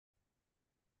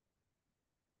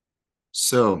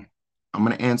So I'm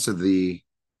going to answer the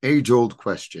age-old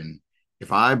question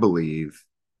if I believe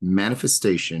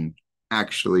manifestation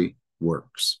actually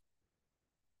works.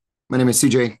 My name is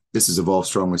CJ. This is Evolve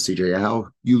Strong with CJ. How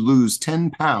you lose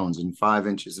 10 pounds in 5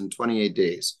 inches in 28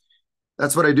 days.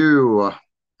 That's what I do,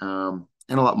 and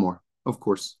a lot more, of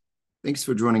course. Thanks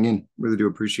for joining in. Really do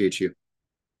appreciate you.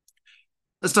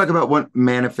 Let's talk about what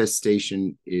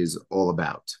manifestation is all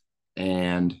about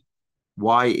and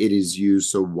why it is used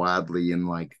so widely in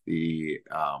like the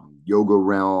yoga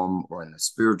realm or in the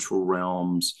spiritual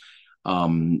realms,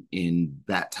 in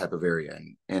that type of area.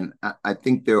 And I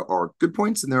think there are good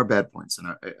points and there are bad points. And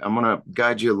I'm going to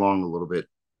guide you along a little bit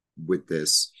with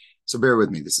this. So bear with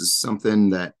me. This is something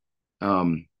that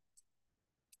um,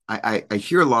 I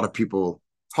hear a lot of people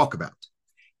talk about.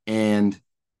 And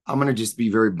I'm going to just be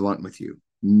very blunt with you.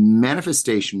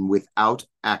 Manifestation without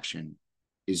action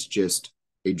is just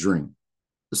a dream.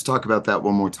 Let's talk about that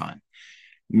one more time.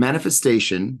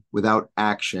 Manifestation without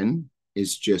action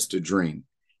is just a dream.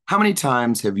 How many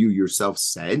times have you yourself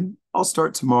said, I'll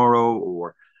start tomorrow,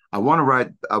 or I want to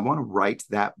write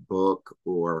that book,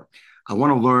 or I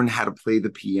want to learn how to play the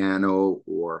piano,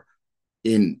 or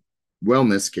in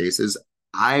wellness cases,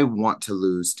 I want to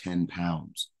lose 10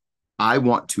 pounds. I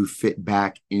want to fit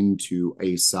back into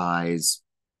a size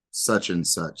such and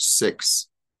such, 6,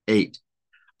 8.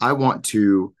 I want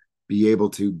to be able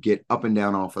to get up and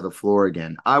down off of the floor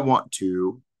again.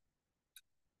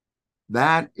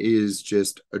 That is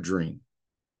just a dream.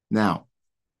 Now,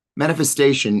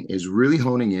 manifestation is really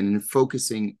honing in and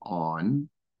focusing on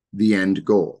the end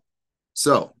goal.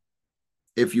 So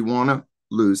if you want to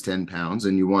lose 10 pounds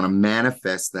and you want to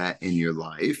manifest that in your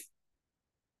life,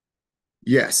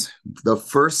 yes, the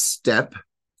first step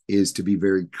is to be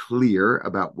very clear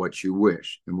about what you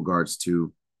wish in regards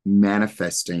to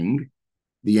manifesting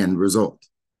the end result.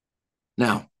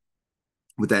 Now,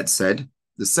 with that said,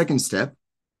 the second step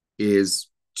is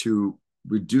to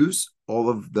reduce all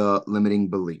of the limiting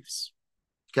beliefs.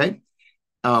 Okay.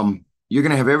 You're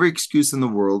going to have every excuse in the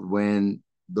world when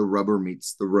the rubber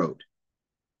meets the road.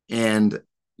 And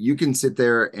you can sit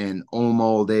there and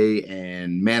all day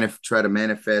and try to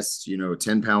manifest,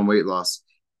 10-pound weight loss.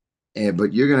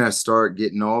 But you're going to start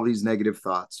getting all these negative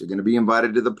thoughts. You're going to be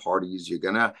invited to the parties. You're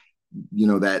going to,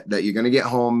 that you're going to get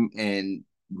home and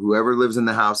whoever lives in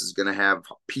the house is going to have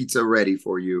pizza ready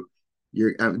for you.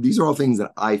 These are all things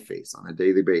that I face on a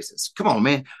daily basis. Come on,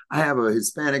 man. I have a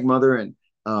Hispanic mother and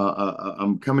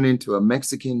I'm coming into a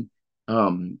Mexican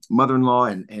mother-in-law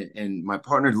and my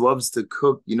partner loves to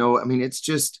cook.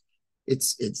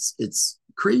 It's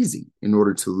crazy in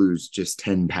order to lose just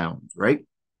 10 pounds, right?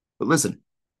 But listen,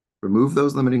 remove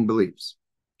those limiting beliefs.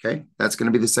 Okay. That's going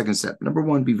to be the second step. Number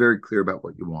one, be very clear about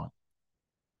what you want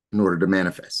in order to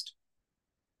manifest.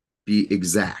 Be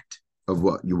exact of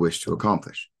what you wish to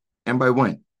accomplish and by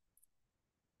when.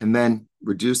 And then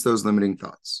reduce those limiting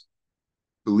thoughts.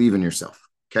 Believe in yourself.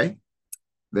 Okay.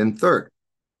 Then third,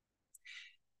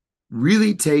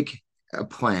 really take a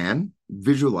plan,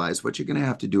 visualize what you're going to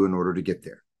have to do in order to get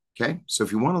there. Okay. So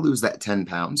if you want to lose that 10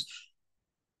 pounds,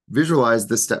 visualize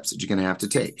the steps that you're going to have to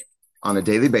take. On a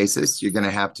daily basis, you're going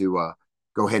to have to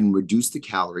go ahead and reduce the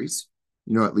calories,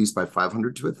 at least by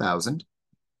 500 to 1,000.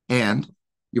 And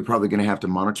you're probably going to have to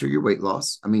monitor your weight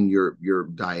loss. Your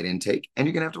diet intake, and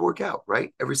you're going to have to work out,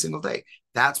 right? Every single day.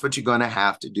 That's what you're going to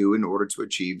have to do in order to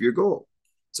achieve your goal.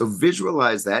 So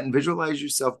visualize that and visualize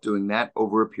yourself doing that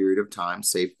over a period of time,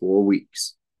 say 4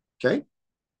 weeks. Okay.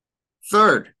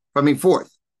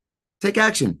 Fourth, take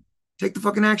action. Take the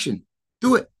fucking action.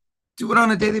 Do it. Do it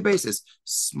on a daily basis.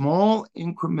 Small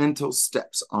incremental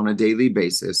steps on a daily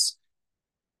basis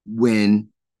win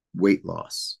weight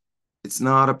loss. It's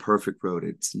not a perfect road.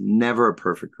 It's never a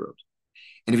perfect road.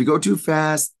 And if you go too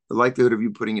fast, the likelihood of you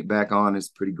putting it back on is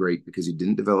pretty great because you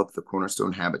didn't develop the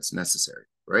cornerstone habits necessary,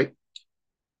 right?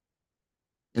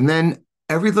 And then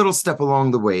every little step along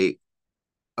the way,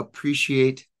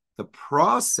 appreciate the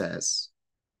process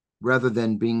rather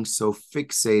than being so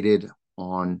fixated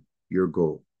on your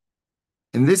goal.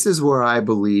 And this is where I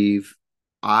believe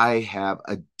I have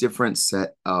a different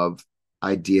set of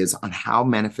ideas on how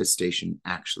manifestation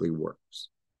actually works.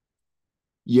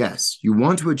 Yes, you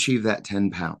want to achieve that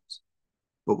 10 pounds,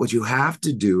 but what you have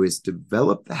to do is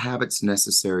develop the habits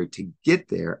necessary to get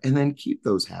there and then keep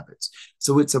those habits.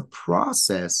 So it's a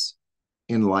process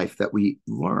in life that we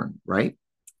learn, right?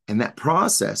 And that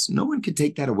process, no one can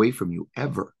take that away from you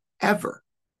ever, ever.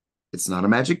 It's not a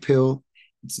magic pill.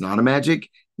 It's not a magic,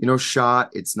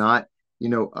 shot. It's not,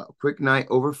 a quick night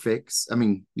over fix.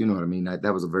 You know what I mean?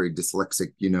 That was a very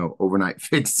dyslexic, overnight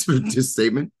fix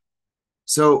statement.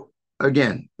 So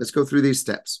again, let's go through these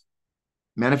steps.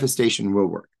 manifestation will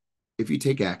work if you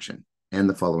take action and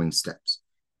the following steps.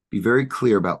 Be very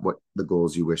clear about what the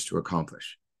goals you wish to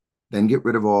accomplish. Then get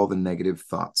rid of all the negative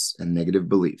thoughts and negative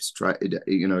beliefs.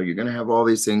 You're going to have all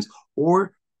these things,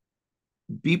 or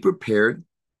be prepared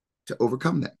to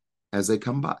overcome them as they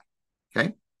come by.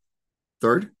 Okay.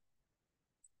 Third,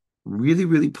 really,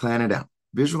 really plan it out.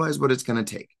 Visualize what it's going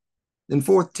to take. Then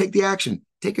fourth, take the action.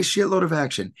 Take a shitload of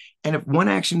action. And if one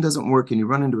action doesn't work and you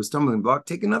run into a stumbling block,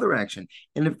 take another action.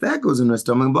 And if that goes into a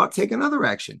stumbling block, take another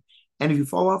action. And if you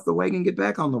fall off the wagon, get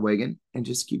back on the wagon and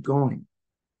just keep going.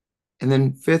 And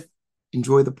then fifth,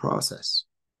 enjoy the process.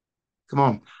 Come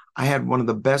on. I had one of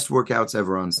the best workouts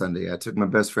ever on Sunday. I took my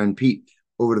best friend Pete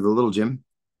over to the little gym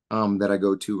that I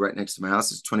go to right next to my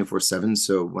house. It's 24/7.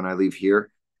 So when I leave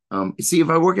here, see, if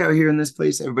I work out here in this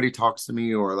place, everybody talks to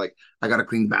me, or like I got to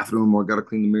clean the bathroom, or got to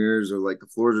clean the mirrors, or like the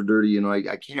floors are dirty.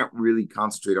 I can't really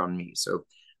concentrate on me. So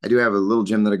I do have a little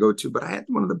gym that I go to, but I had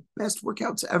one of the best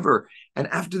workouts ever. And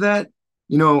after that,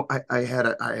 I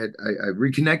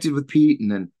reconnected with Pete, and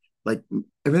then like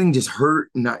everything just hurt,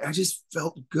 and I just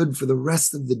felt good for the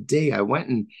rest of the day. I went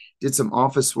and did some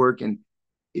office work, and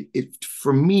it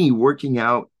for me, working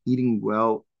out, eating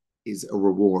well is a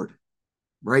reward,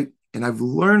 right? And I've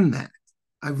learned that.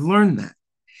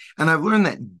 And I've learned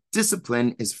that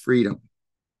discipline is freedom.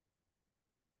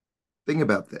 Think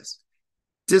about this.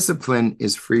 Discipline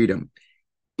is freedom.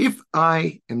 If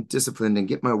I am disciplined and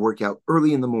get my workout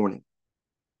early in the morning,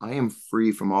 I am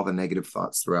free from all the negative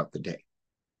thoughts throughout the day,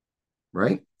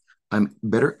 right? I'm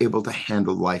better able to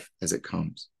handle life as it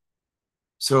comes.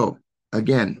 So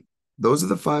again, those are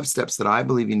the 5 steps that I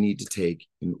believe you need to take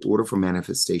in order for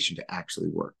manifestation to actually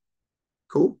work.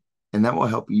 Cool. And that will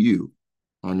help you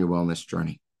on your wellness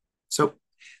journey. So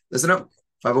listen up.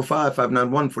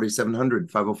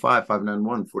 505-591-4700,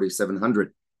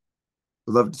 505-591-4700. Would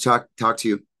love to talk to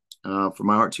you. From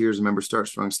my heart to yours, remember, start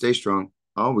strong, stay strong,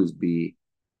 always be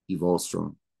Evolve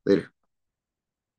Strong. Later.